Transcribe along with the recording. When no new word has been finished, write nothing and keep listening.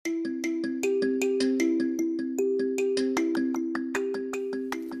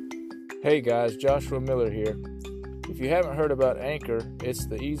Hey guys, Joshua Miller here. If you haven't heard about Anchor, it's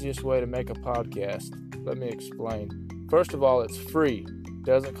the easiest way to make a podcast. Let me explain. First of all, it's free. It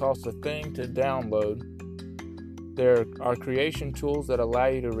doesn't cost a thing to download. There are creation tools that allow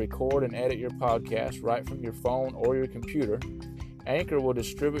you to record and edit your podcast right from your phone or your computer. Anchor will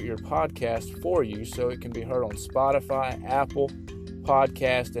distribute your podcast for you so it can be heard on Spotify, Apple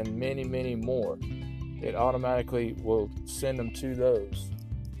Podcast, and many, many more. It automatically will send them to those.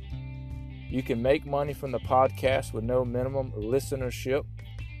 You can make money from the podcast with no minimum listenership.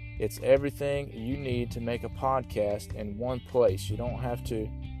 It's everything you need to make a podcast in one place. You don't have to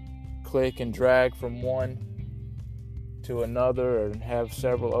click and drag from one to another and have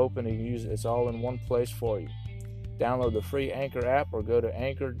several open and use it. It's all in one place for you. Download the free Anchor app or go to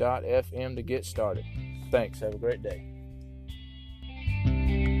anchor.fm to get started. Thanks. Have a great day.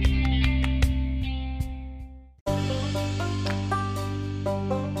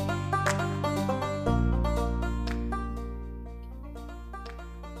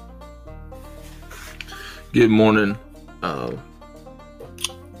 Good morning.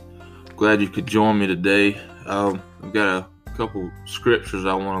 Glad you could join me today. I've got a couple scriptures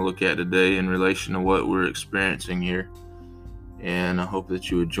I want to look at today in relation to what we're experiencing here, and I hope that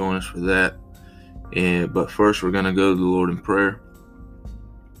you would join us for that. But first, we're going to go to the Lord in prayer.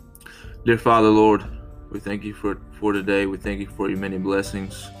 Dear Father, Lord, we thank you for today. We thank you for your many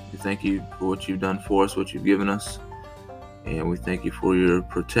blessings. We thank you for what you've done for us, what you've given us. And we thank you for your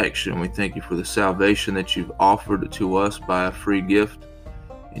protection. We thank you for the salvation that you've offered to us by a free gift.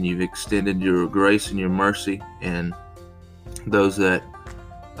 And you've extended your grace and your mercy. And those that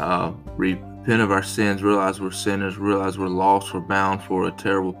repent of our sins, realize we're sinners, realize we're lost, we're bound for a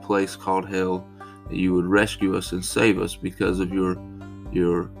terrible place called hell, that you would rescue us and save us because of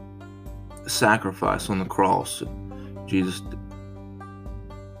your sacrifice on the cross. Jesus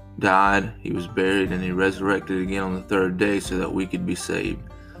died, he was buried, and he resurrected again on the third day so that we could be saved.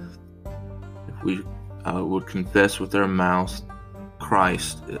 If we would confess with our mouths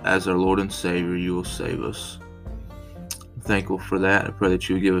Christ as our Lord and Savior, you will save us. I'm thankful for that. I pray that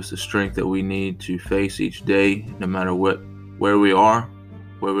you would give us the strength that we need to face each day, no matter where we are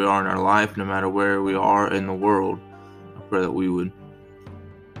in our life, no matter where we are in the world. I pray that we would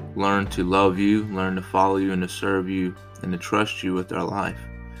learn to love you, learn to follow you, and to serve you, and to trust you with our life.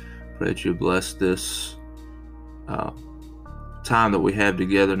 Pray that you bless this time that we have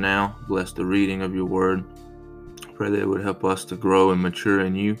together now. Bless the reading of your word. Pray that it would help us to grow and mature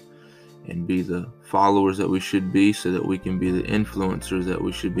in you and be the followers that we should be, so that we can be the influencers that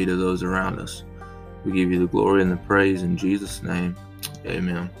we should be to those around us. We give you the glory and the praise in Jesus' name.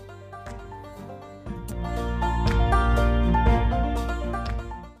 Amen.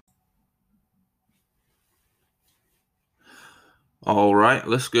 All right,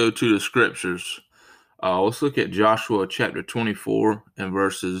 let's go to the scriptures. Let's look at Joshua chapter 24 and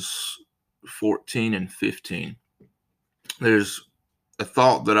verses 14 and 15. There's a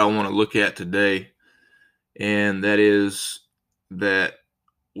thought that I want to look at today, and that is that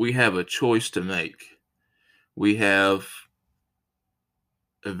we have a choice to make. We have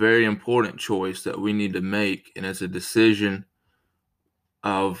a very important choice that we need to make, and it's a decision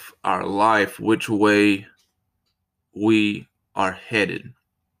of our life, which way we are headed.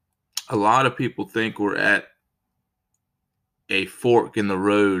 A lot of people think we're at a fork in the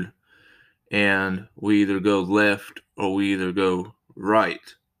road and we either go left or we either go right.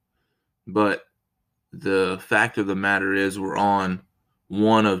 But the fact of the matter is we're on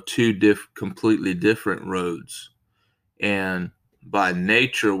one of two completely different roads. And by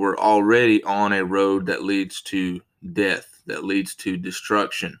nature, we're already on a road that leads to death, that leads to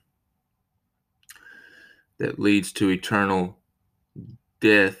destruction, that leads to eternal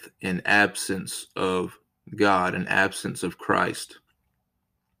death in absence of God, in absence of Christ.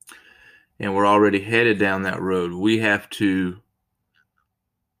 And we're already headed down that road. We have to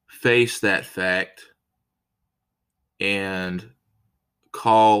face that fact and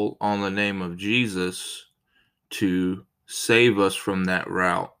call on the name of Jesus to save us from that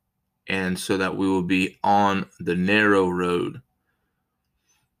route, and so that we will be on the narrow road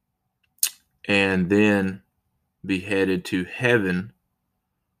and then be headed to heaven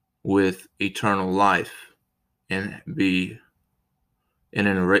with eternal life and be in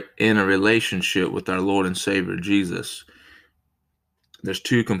a relationship with our Lord and Savior Jesus. There's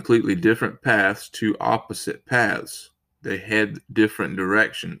two completely different paths, two opposite paths. They head different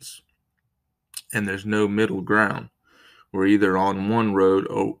directions, and there's no middle ground. We're either on one road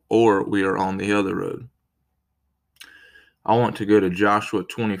or we are on the other road. I want to go to Joshua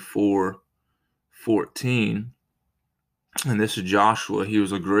 24:14 And this is Joshua. He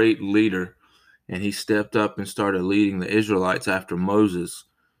was a great leader, and he stepped up and started leading the Israelites after Moses.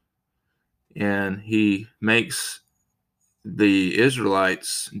 And he makes the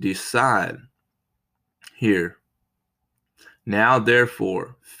Israelites decide here, now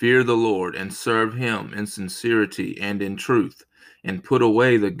therefore fear the Lord and serve him in sincerity and in truth, and put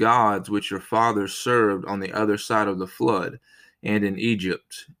away the gods which your fathers served on the other side of the flood and in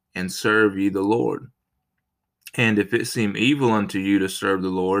Egypt, and serve ye the Lord. And if it seem evil unto you to serve the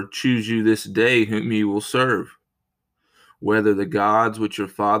Lord, choose you this day whom ye will serve, whether the gods which your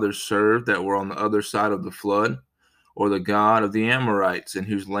fathers served that were on the other side of the flood, or the God of the Amorites in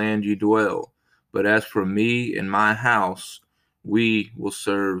whose land you dwell. But as for me and my house, we will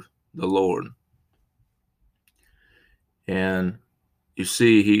serve the Lord. And you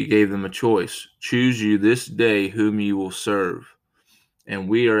see, he gave them a choice. Choose you this day whom you will serve. And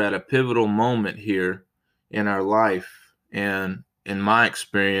we are at a pivotal moment here in our life, and in my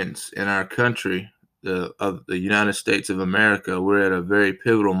experience in our country, of the United States of America. We're at a very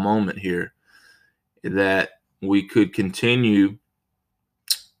pivotal moment here that we could continue.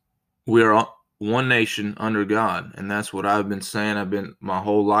 We are one nation under God, and that's what I've been saying. I've been my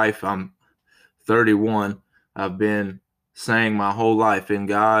whole life. I'm 31. I've been saying my whole life, in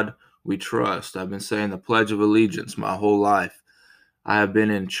God we trust. I've been saying the Pledge of Allegiance my whole life. I have been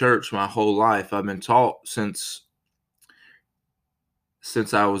in church my whole life. I've been taught since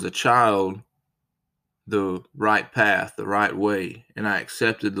I was a child the right path, the right way, and I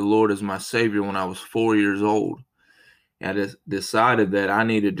accepted the Lord as my Savior when I was 4 years old. And I decided that I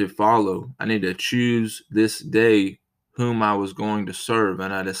needed to follow. I needed to choose this day whom I was going to serve,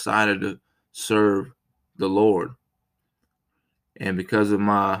 and I decided to serve the Lord. And because of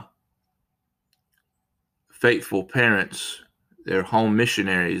my faithful parents, they're home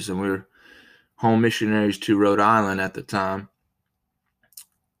missionaries, and we were home missionaries to Rhode Island at the time.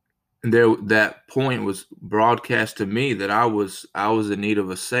 And there, that point was broadcast to me that I was in need of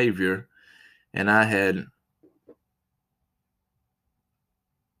a Savior, and I had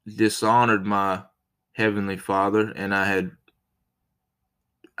dishonored my Heavenly Father, and I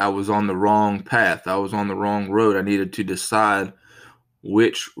was on the wrong path. I was on the wrong road. I needed to decide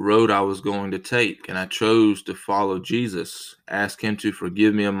which road I was going to take, and I chose to follow Jesus, ask him to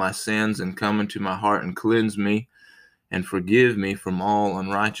forgive me of my sins and come into my heart and cleanse me and forgive me from all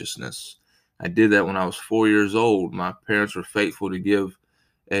unrighteousness. I did that when I was 4 years old. My parents were faithful to give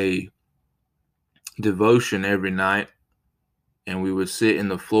a devotion every night, and we would sit in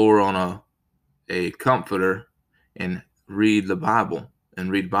the floor on a comforter and read the Bible and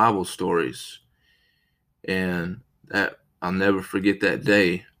read Bible stories. And that, I'll never forget that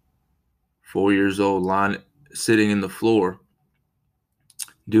day. 4 years old, sitting in the floor,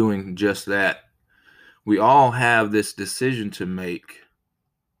 doing just that. We all have this decision to make.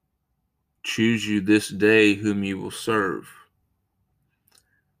 Choose you this day whom you will serve.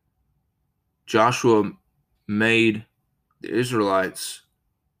 Joshua made the Israelites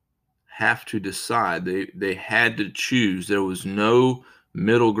have to decide. They had to choose. There was no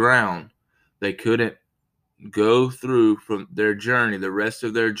middle ground. They couldn't go through from their journey, the rest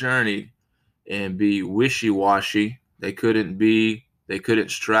of their journey, and be wishy-washy. They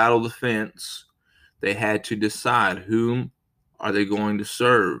couldn't straddle the fence. They had to decide, whom are they going to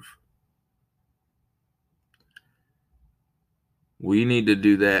serve? We need to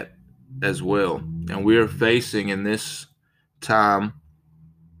do that as well. And we are facing in this time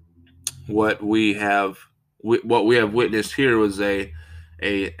what we have witnessed here was a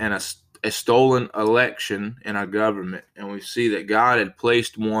stolen election in our government, and we see that God had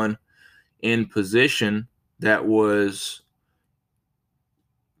placed one in position that was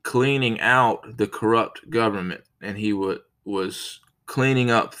cleaning out the corrupt government, and he was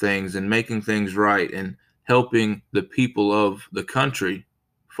cleaning up things and making things right and helping the people of the country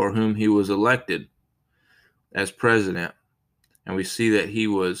for whom he was elected as president. And we see that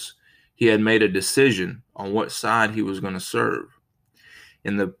he had made a decision on what side he was going to serve.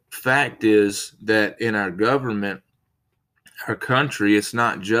 And the fact is that in our government, our country, it's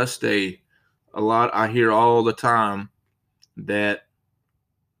not just a lot. I hear all the time that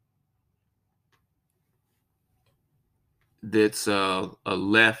that's a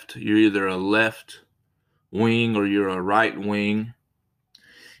left. You're either a left wing or you're a right wing.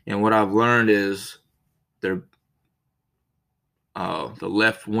 And what I've learned is they're the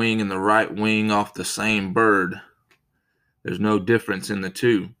left wing and the right wing off the same bird. There's no difference in the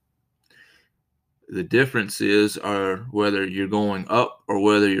two. The difference is whether you're going up or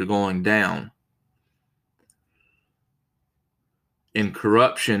whether you're going down. In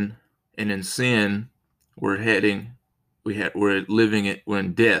corruption and in sin, we're heading we're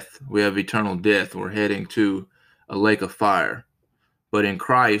in death. We have eternal death. We're heading to a lake of fire. But in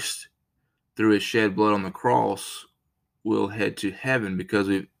Christ, through his shed blood on the cross, we'll head to heaven because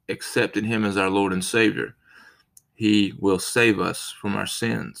we've accepted him as our Lord and Savior. He will save us from our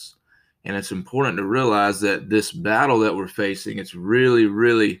sins. And it's important to realize that this battle that we're facing, it's really,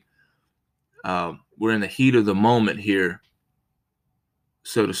 really, we're in the heat of the moment here,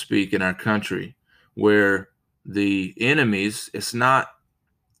 so to speak, in our country, where the enemies, it's not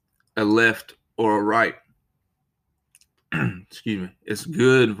a left or a right. Excuse me. It's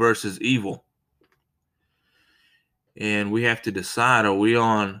good versus evil. And we have to decide, are we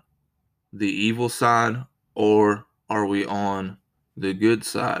on the evil side or are we on the good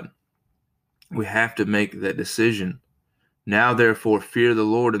side? We have to make that decision. Now, therefore, fear the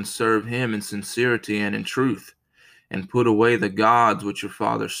Lord and serve him in sincerity and in truth, and put away the gods which your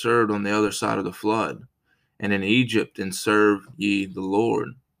fathers served on the other side of the flood, and in Egypt, and serve ye the Lord.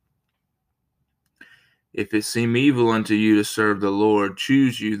 If it seem evil unto you to serve the Lord,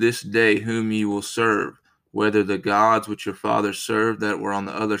 choose you this day whom ye will serve, whether the gods which your fathers served that were on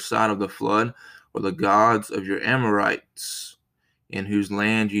the other side of the flood, or the gods of your Amorites, in whose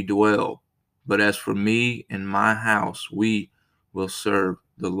land ye dwell. But as for me and my house, we will serve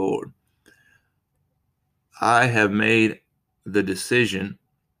the Lord. I have made the decision,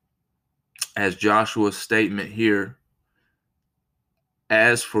 as Joshua's statement here,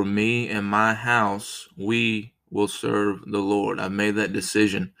 as for me and my house, we will serve the Lord. I've made that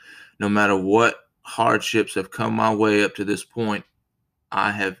decision. No matter what hardships have come my way up to this point,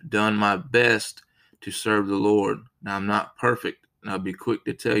 I have done my best to serve the Lord. Now, I'm not perfect, and I'll be quick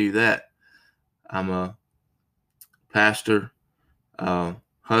to tell you that. I'm a pastor,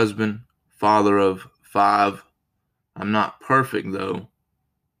 husband, father of 5. I'm not perfect, though.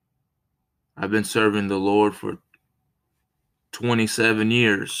 I've been serving the Lord for 27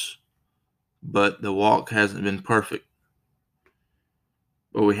 years, but the walk hasn't been perfect.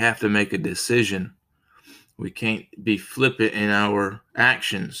 But we have to make a decision. We can't be flippant in our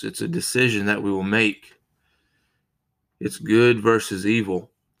actions. It's a decision that we will make. It's good versus evil.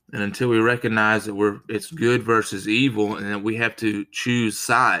 And until we recognize that it's good versus evil, and that we have to choose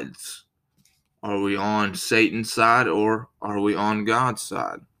sides. Are we on Satan's side or are we on God's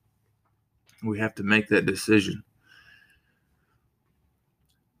side? We have to make that decision.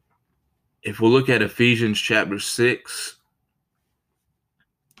 If we look at Ephesians chapter 6,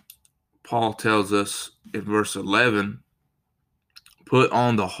 Paul tells us in verse 11, put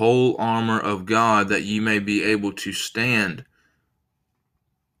on the whole armor of God that ye may be able to stand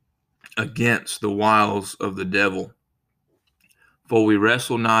against the wiles of the devil. For we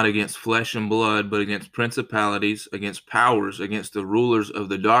wrestle not against flesh and blood, but against principalities, against powers, against the rulers of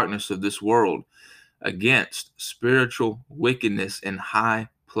the darkness of this world, against spiritual wickedness in high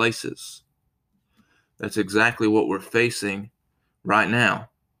places. That's exactly what we're facing right now.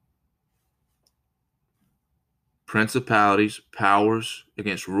 Principalities, powers,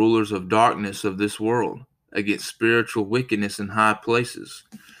 against rulers of darkness of this world, against spiritual wickedness in high places.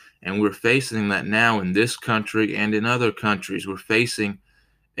 And we're facing that now in this country and in other countries. We're facing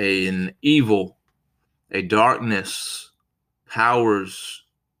an evil, a darkness, powers,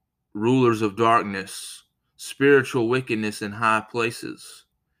 rulers of darkness, spiritual wickedness in high places.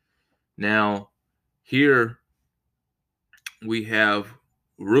 Now, here we have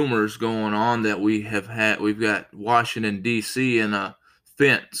rumors going on that we've got Washington, D.C. and a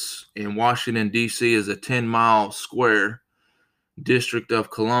fence in Washington, D.C. is a 10-mile square District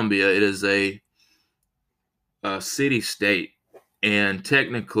of Columbia. It is a city-state, and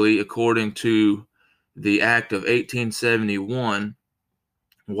technically, according to the Act of 1871,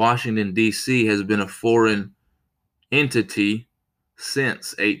 Washington, D.C. has been a foreign entity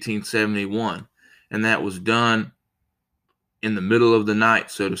since 1871, and that was done in the middle of the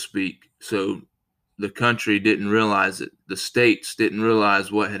night, so to speak. So the country didn't realize it. The states didn't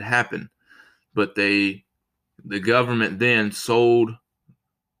realize what had happened, but the government then sold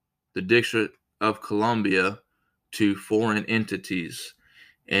the District of Columbia to foreign entities.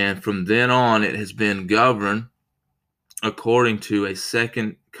 And from then on, it has been governed according to a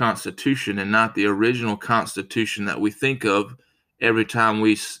second constitution and not the original constitution that we think of every time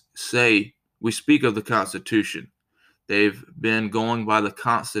we speak of the Constitution. They've been going by the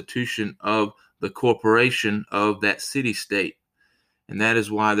constitution of the corporation of that city-state. And that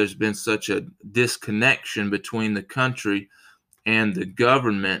is why there's been such a disconnection between the country and the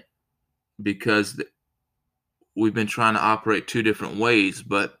government, because we've been trying to operate 2 different ways,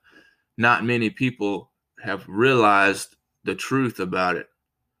 but not many people have realized the truth about it.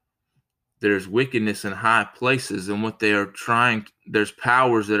 there's wickedness in high places, and what they are trying, there's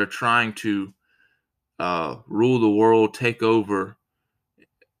powers that are trying to rule the world, take over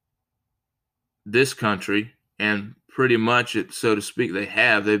this country, and pretty much, it, so to speak,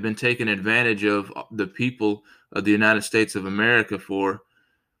 they've been taking advantage of the people of the United States of America for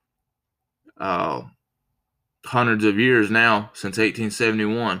hundreds of years now, since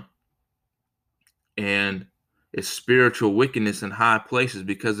 1871. And it's spiritual wickedness in high places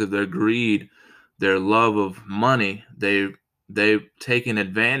because of their greed, their love of money. They've taken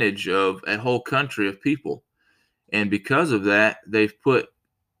advantage of a whole country of people, and because of that, they've put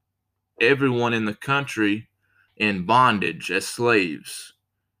everyone in the country in bondage as slaves,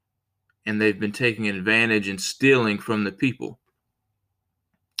 and they've been taking advantage and stealing from the people.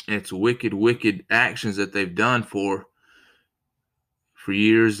 And it's wicked actions that they've done for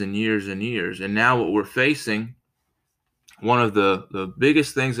years and years and years. And now what we're facing, one of the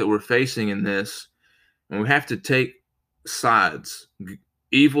biggest things that we're facing in this, and we have to take sides,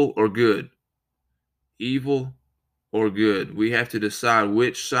 evil or good. Evil or good. We have to decide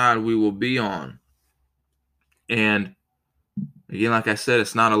which side we will be on. And again, like I said,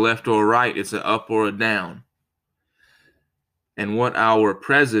 it's not a left or a right, it's an up or a down. And what our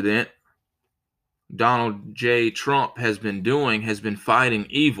president, Donald J. Trump, has been doing has been fighting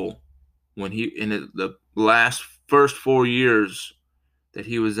evil. When he, in the first 4 years that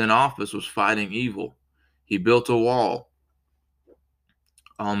he was in office, was fighting evil. He built a wall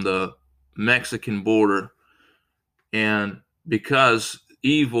on the Mexican border, and because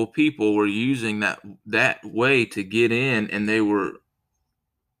evil people were using that way to get in, and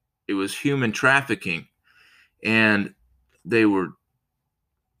it was human trafficking, and they were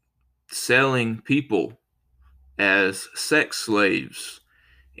selling people as sex slaves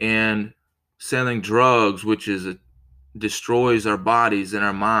and selling drugs, which destroys our bodies and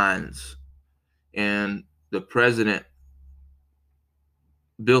our minds. And the president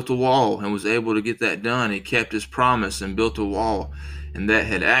built a wall and was able to get that done. He kept his promise and built a wall, and that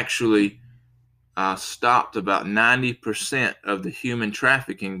had actually stopped about 90% of the human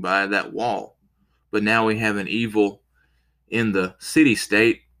trafficking by that wall. But now we have an evil in the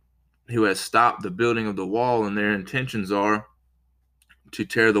city-state who has stopped the building of the wall, and their intentions are to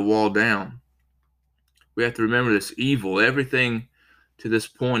tear the wall down. We have to remember this evil. Everything to this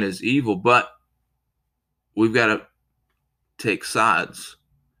point is evil, but we've got to take sides.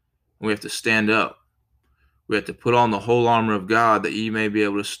 We have to stand up. We have to put on the whole armor of God, that ye may be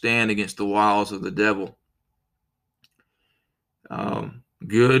able to stand against the wiles of the devil.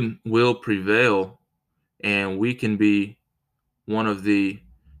 Good will prevail, and we can be one of the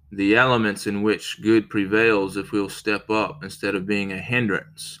elements in which good prevails if we'll step up instead of being a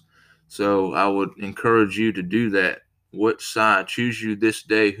hindrance. So I would encourage you to do that. Which side? Choose you this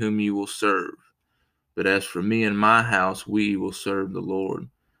day whom you will serve. But as for me and my house, we will serve the Lord.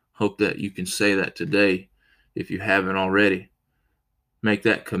 Hope that you can say that today if you haven't already. Make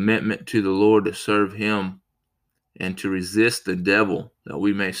that commitment to the Lord to serve him and to resist the devil, that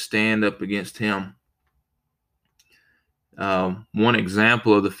we may stand up against him. One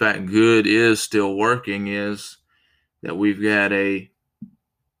example of the fact good is still working is that we've got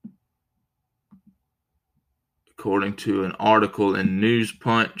according to an article in News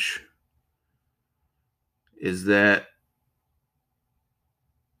Punch, is that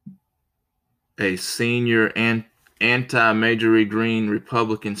a senior anti-Marjorie Greene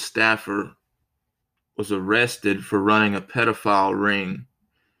Republican staffer was arrested for running a pedophile ring.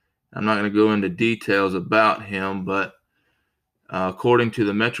 I'm not going to go into details about him, but according to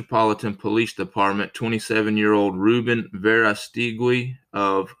the Metropolitan Police Department, 27-year-old Ruben Verastegui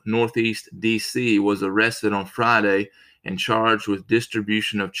of Northeast D.C. was arrested on Friday and charged with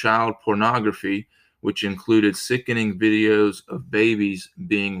distribution of child pornography, which included sickening videos of babies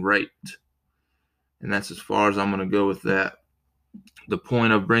being raped. And that's as far as I'm going to go with that. The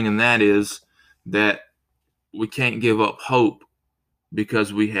point of bringing that is that we can't give up hope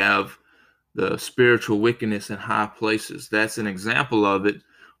because we have the spiritual wickedness in high places. That's an example of it,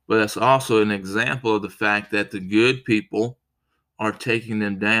 but that's also an example of the fact that the good people are taking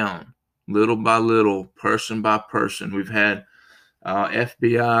them down little by little, person by person. We've had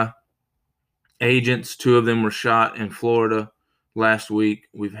FBI agents, 2 of them were shot in Florida last week.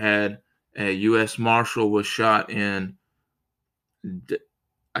 We've had a U.S. Marshal was shot in,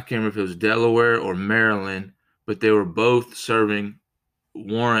 I can't remember if it was Delaware or Maryland, but they were both serving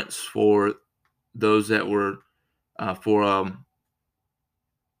warrants for those that were for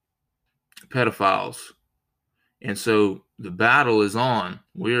pedophiles. And so the battle is on.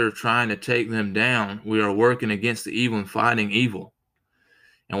 We are trying to take them down. We are working against the evil and fighting evil.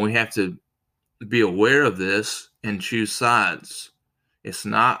 And we have to be aware of this and choose sides. It's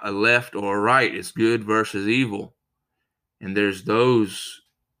not a left or a right. It's good versus evil. And there's those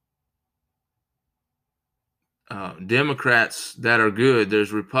Democrats that are good.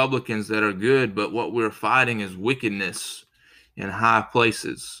 There's Republicans that are good, but what we're fighting is wickedness in high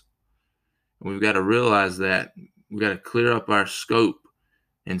places. And we've got to realize that. We've got to clear up our scope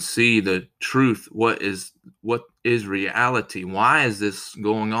and see the truth. What is reality? Why is this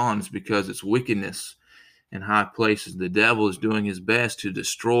going on? It's because it's wickedness in high places. The devil is doing his best to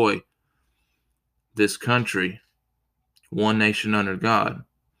destroy this country, one nation under God.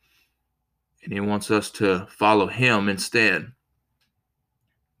 And he wants us to follow him instead.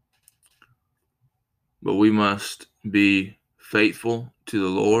 But we must be faithful to the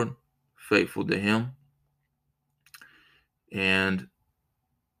Lord, faithful to him, and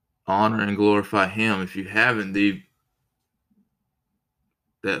honor and glorify him. If you haven't,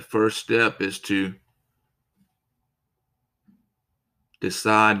 that first step is to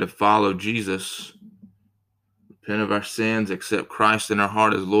decide to follow Jesus, repent of our sins, accept Christ in our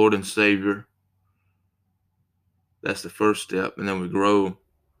heart as Lord and Savior. That's the first step. And then we grow,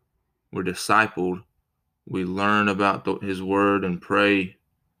 we're discipled, we learn about his word and pray,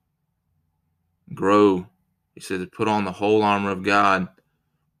 grow. He says, put on the whole armor of God,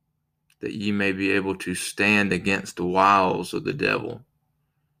 that ye may be able to stand against the wiles of the devil.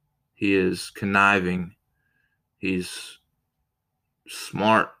 He is conniving. He's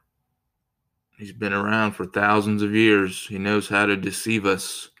smart. He's been around for thousands of years. He knows how to deceive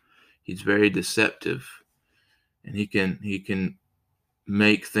us. He's very deceptive. And he can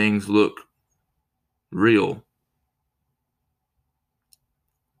make things look real.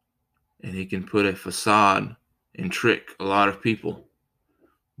 And he can put a facade and trick a lot of people.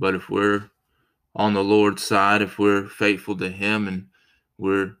 But if we're on the Lord's side, if we're faithful to him and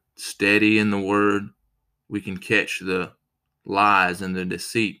we're steady in the word, we can catch the lies and the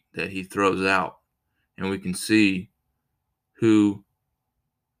deceit that he throws out. And we can see who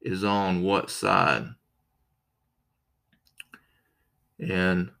is on what side.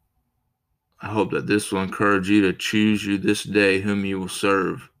 And I hope that this will encourage you to choose you this day whom you will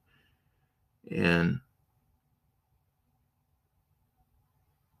serve. And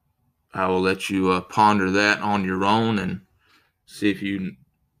I will let you ponder that on your own and see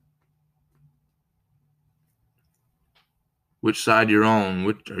which side you're on.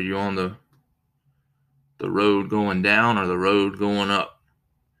 Are you on the road going down or the road going up?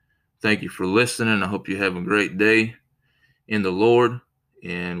 Thank you for listening. I hope you have a great day in the Lord,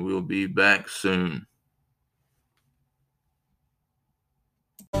 and we'll be back soon.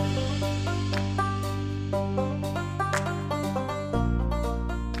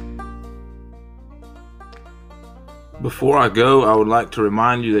 Before I go, I would like to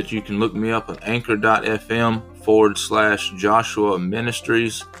remind you that you can look me up at anchor.fm/Joshua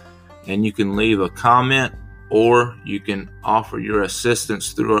Ministries, and you can leave a comment or you can offer your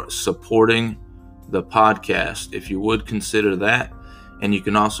assistance through supporting the podcast, if you would consider that. And you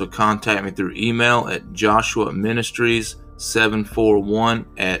can also contact me through email at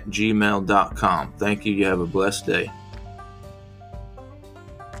joshuaministries741@gmail.com. Thank you. You have a blessed day.